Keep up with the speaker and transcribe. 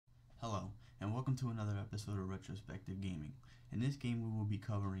Hello, and welcome to another episode of Retrospective Gaming. In this game, we will be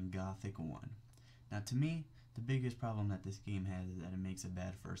covering Gothic 1. Now, to me, the biggest problem that this game has is that it makes a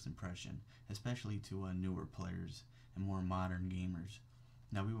bad first impression, especially to newer players and more modern gamers.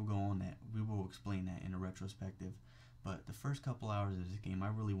 Now, we will explain that in a retrospective, but the first couple hours of this game, I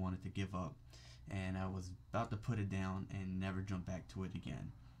really wanted to give up, and I was about to put it down and never jump back to it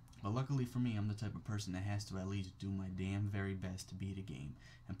again. But luckily for me, I'm the type of person that has to at least do my damn very best to beat a game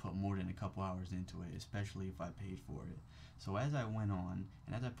and put more than a couple hours into it, especially if I paid for it. So as I went on,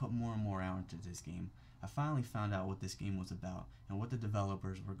 and as I put more and more hours into this game, I finally found out what this game was about and what the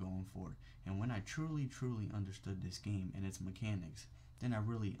developers were going for. And when I truly understood this game and its mechanics, then I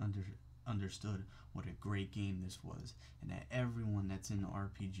really understood what a great game this was, and that everyone that's into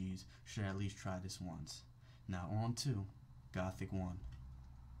RPGs should at least try this once. Now on to Gothic 1.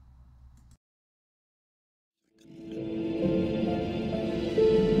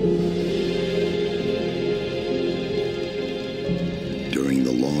 During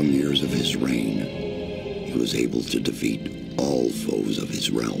the long years of his reign, he was able to defeat all foes of his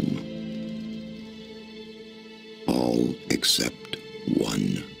realm. All except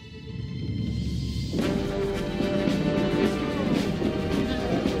one.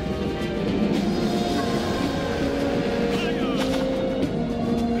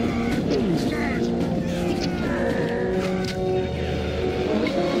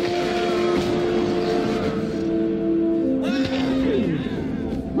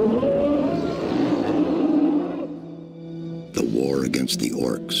 The war against the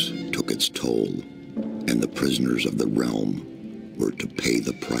orcs took its toll, and the prisoners of the realm were to pay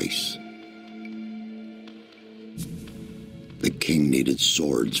the price. The king needed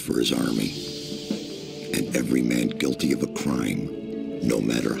swords for his army, and every man guilty of a crime, no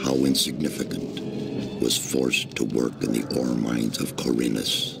matter how insignificant, was forced to work in the ore mines of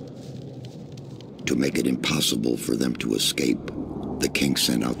Corinus. To make it impossible for them to escape, the king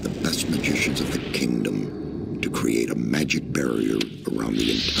sent out the best magicians of the kingdom to create a magic barrier around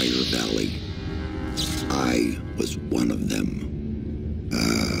the entire valley. I was one of them.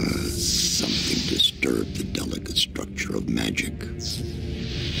 Something disturbed the delicate structure of magic.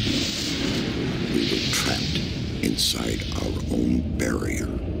 We were trapped inside our own barrier.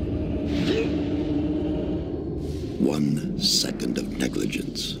 1 second of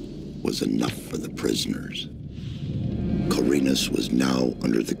negligence was enough for the prisoners. Corinus was now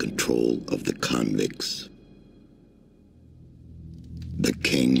under the control of the convicts. The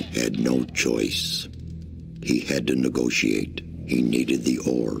king had no choice. He had to negotiate. He needed the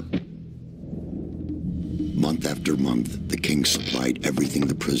ore. Month after month, the king supplied everything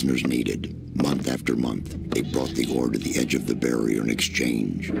the prisoners needed. Month after month, they brought the ore to the edge of the barrier in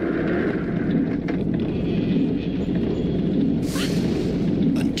exchange.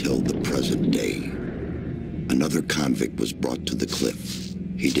 Until the present day. Another convict was brought to the cliff.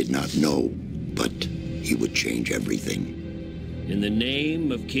 He did not know, but he would change everything. In the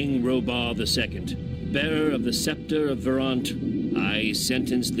name of King Robar II, bearer of the scepter of Verant, I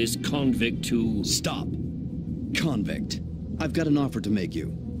sentence this convict to... Stop! Convict, I've got an offer to make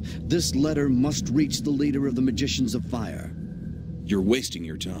you. This letter must reach the leader of the Magicians of Fire. You're wasting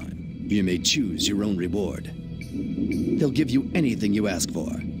your time. You may choose your own reward. They'll give you anything you ask for.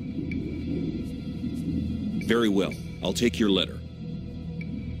 Very well. I'll take your letter.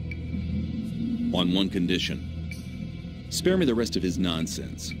 On one condition. Spare me the rest of his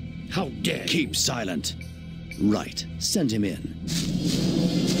nonsense. How dare you! Keep silent. Right. Send him in.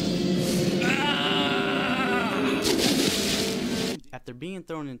 After being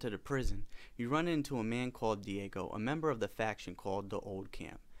thrown into the prison, you run into a man called Diego, a member of the faction called the Old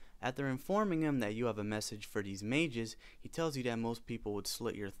Camp. After informing him that you have a message for these mages, he tells you that most people would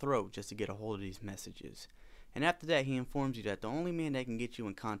slit your throat just to get a hold of these messages. And after that, he informs you that the only man that can get you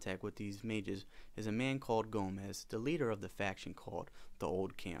in contact with these mages is a man called Gomez, the leader of the faction called the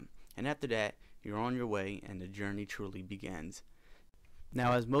Old Camp. And after that, you're on your way and the journey truly begins.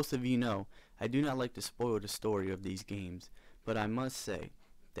 Now, as most of you know, I do not like to spoil the story of these games, but I must say,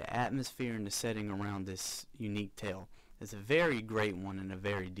 the atmosphere and the setting around this unique tale is a very great one and a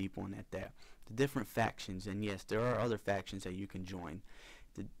very deep one at that. The different factions, and yes, there are other factions that you can join.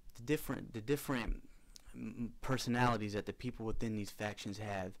 The different personalities that the people within these factions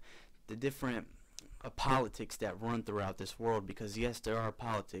have, the different politics that run throughout this world, because yes, there are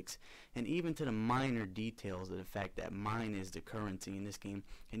politics, and even to the minor details of the fact that mine is the currency in this game,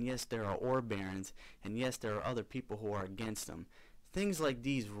 and yes, there are ore barons, and yes, there are other people who are against them. Things like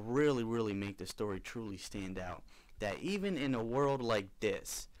these really make the story truly stand out, that even in a world like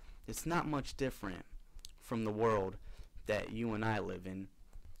this, it's not much different from the world that you and I live in.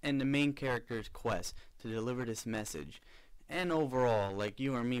 and the main character's quest to deliver this message. And overall, like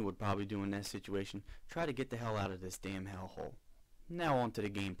you or me would probably do in that situation, try to get the hell out of this damn hellhole. Now on to the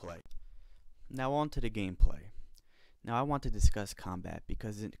gameplay. Now I want to discuss combat,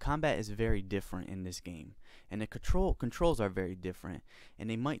 because combat is very different in this game, and the controls are very different, and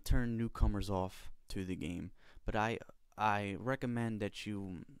they might turn newcomers off to the game. But I recommend that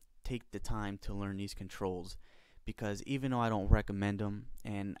you take the time to learn these controls, because even though I don't recommend them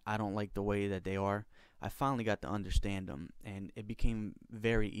and I don't like the way that they are, I finally got to understand them, and it became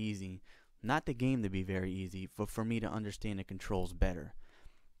very easy. Not the game to be very easy, but for me to understand the controls better.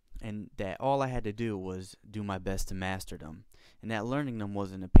 And that all I had to do was do my best to master them, and that learning them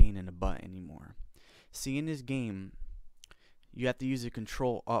wasn't a pain in the butt anymore. See, in this game, you have to use the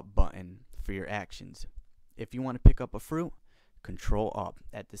control up button for your actions. If you want to pick up a fruit, control up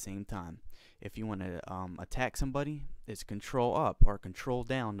at the same time. If you want to attack somebody, it's control up or control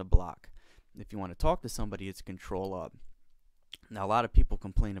down to block. If you want to talk to somebody, it's control up. Now, a lot of people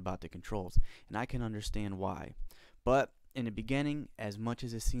complain about the controls, and I can understand why. But in the beginning, as much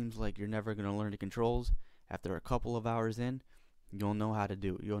as it seems like you're never going to learn the controls, after a couple of hours in, you'll know how to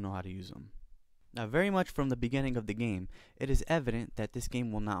do it. You'll know how to use them. Now, very much from the beginning of the game, it is evident that this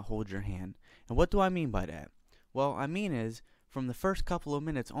game will not hold your hand. And what do I mean by that? Well, I mean is, from the first couple of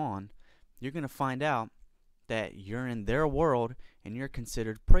minutes on, you're going to find out that you're in their world and you're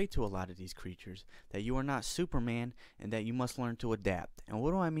considered prey to a lot of these creatures, that you are not Superman, and that you must learn to adapt. And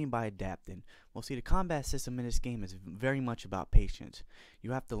what do I mean by adapting? Well, see, the combat system in this game is very much about patience.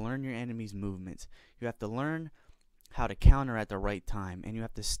 You have to learn your enemy's movements. You have to learn how to counter at the right time, and you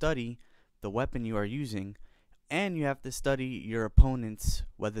have to study the weapon you are using, and you have to study your opponents,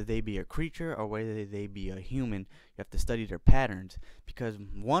 whether they be a creature or whether they be a human. You have to study their patterns, because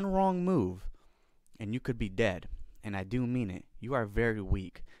one wrong move and you could be dead. And I do mean it. You are very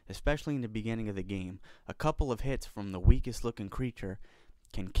weak, especially in the beginning of the game. A couple of hits from the weakest looking creature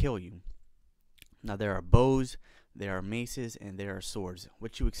can kill you. Now, there are bows, there are maces, and there are swords,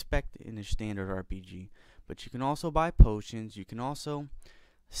 which you expect in a standard RPG. But you can also buy potions, you can also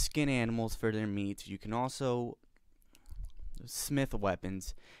skin animals for their meat, you can also smith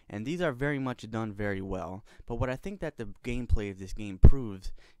weapons, and these are very much done very well. But what I think that the gameplay of this game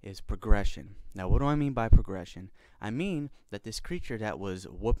proves is progression. Now, what do I mean by progression? I mean that this creature that was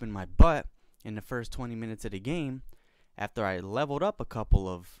whooping my butt in the first 20 minutes of the game, after I leveled up a couple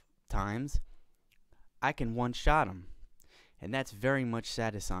of times, I can one-shot him. And that's very much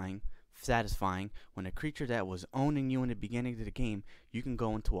satisfying when a creature that was owning you in the beginning of the game, you can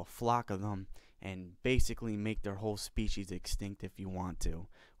go into a flock of them and basically make their whole species extinct if you want to,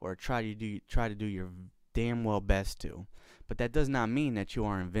 or try to do your damn well best to. But that does not mean that you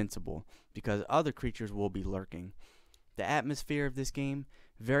are invincible, because other creatures will be lurking. The atmosphere of this game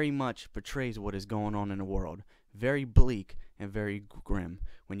very much portrays what is going on in the world. Very bleak and very grim.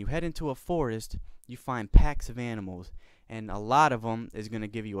 When you head into a forest, you find packs of animals, and a lot of them is going to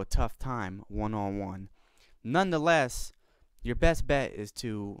give you a tough time one-on-one. Nonetheless, your best bet is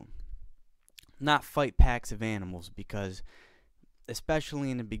to not fight packs of animals, because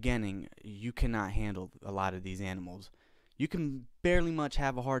especially in the beginning, you cannot handle a lot of these animals. You can barely much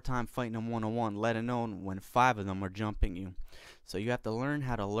have a hard time fighting them one-on-one, let alone when 5 of them are jumping you. So you have to learn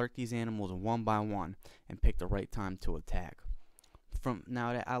how to lurk these animals one by one and pick the right time to attack.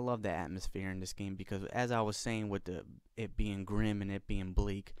 I love the atmosphere in this game, because as I was saying, with it being grim and it being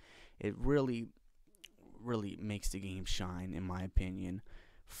bleak, it really makes the game shine, in my opinion.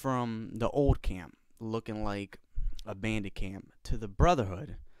 From the old camp, looking like a bandit camp, to the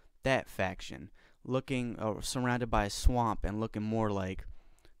Brotherhood, that faction, looking surrounded by a swamp and looking more like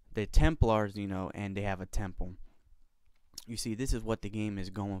the Templars, and they have a temple. You see, this is what the game is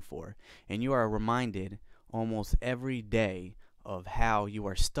going for, and you are reminded almost every day of how you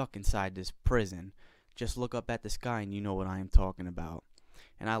are stuck inside this prison. Just look up at the sky and you know what I am talking about.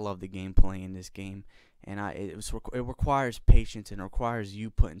 And I love the gameplay in this game. And it requires patience, and it requires you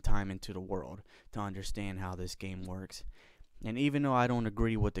putting time into the world to understand how this game works. And even though I don't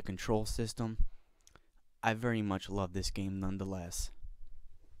agree with the control system, I very much love this game nonetheless.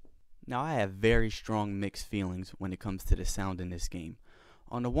 Now, I have very strong mixed feelings when it comes to the sound in this game.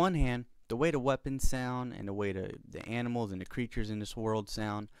 On the one hand, the way the weapons sound, and the way the animals and the creatures in this world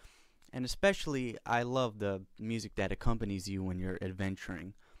sound, and especially I love the music that accompanies you when you're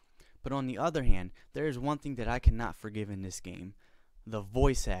adventuring. But on the other hand, there is one thing that I cannot forgive in this game: the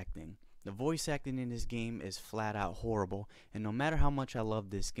voice acting. The voice acting in this game is flat out horrible, and no matter how much I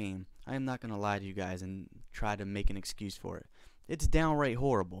love this game, I am not going to lie to you guys and try to make an excuse for it. It's downright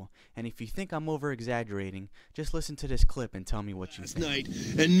horrible, and if you think I'm over-exaggerating, just listen to this clip and tell me what you think. Night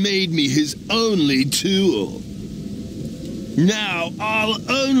and made me his only tool. Now I'll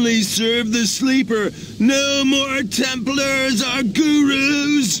only serve the sleeper. No more Templars or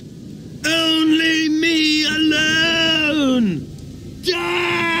gurus. Only me alone.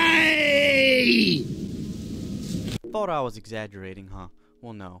 Die! Thought I was exaggerating, huh?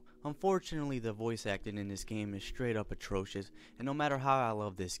 Well, no. Unfortunately, the voice acting in this game is straight up atrocious, and no matter how I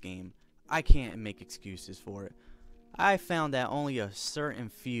love this game, I can't make excuses for it. I found that only a certain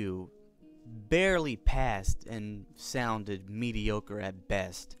few barely passed and sounded mediocre at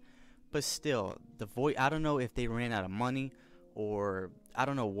best. But still, the voice, I don't know if they ran out of money or I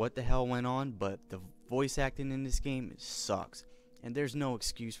don't know what the hell went on, but the voice acting in this game sucks. And there's no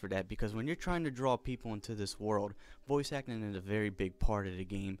excuse for that, because when you're trying to draw people into this world, voice acting is a very big part of the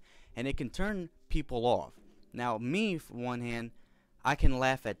game, and it can turn people off. Now, me, for one hand, I can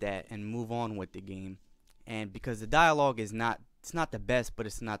laugh at that and move on with the game, and because the dialogue is it's not the best, but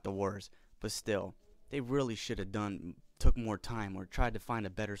it's not the worst. But still, they really should have took more time or tried to find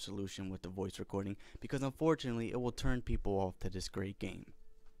a better solution with the voice recording, because unfortunately, it will turn people off to this great game.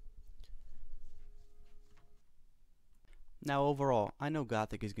 Now overall, I know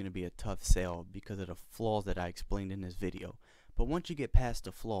Gothic is going to be a tough sell because of the flaws that I explained in this video, but once you get past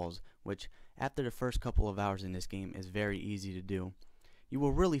the flaws, which after the first couple of hours in this game is very easy to do, you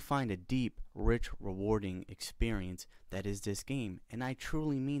will really find a deep, rich, rewarding experience that is this game, and I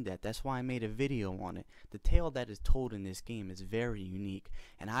truly mean that. That's why I made a video on it. The tale that is told in this game is very unique,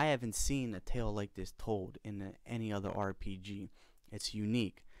 and I haven't seen a tale like this told in any other RPG. It's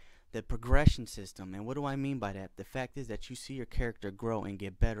unique. The progression system, and what do I mean by that? The fact is that you see your character grow and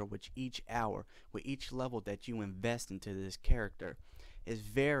get better with each hour, with each level that you invest into this character, is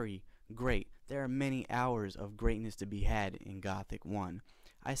very great. There are many hours of greatness to be had in Gothic 1.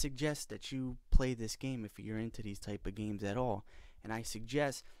 I suggest that you play this game if you're into these type of games at all, and I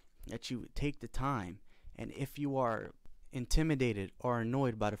suggest that you take the time, and if you are intimidated or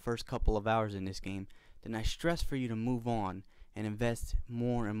annoyed by the first couple of hours in this game, then I stress for you to move on and invest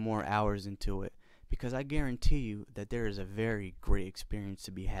more and more hours into it, because I guarantee you that there is a very great experience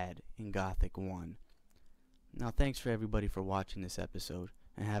to be had in Gothic 1. Now thanks for everybody for watching this episode,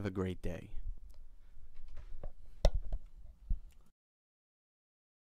 and have a great day.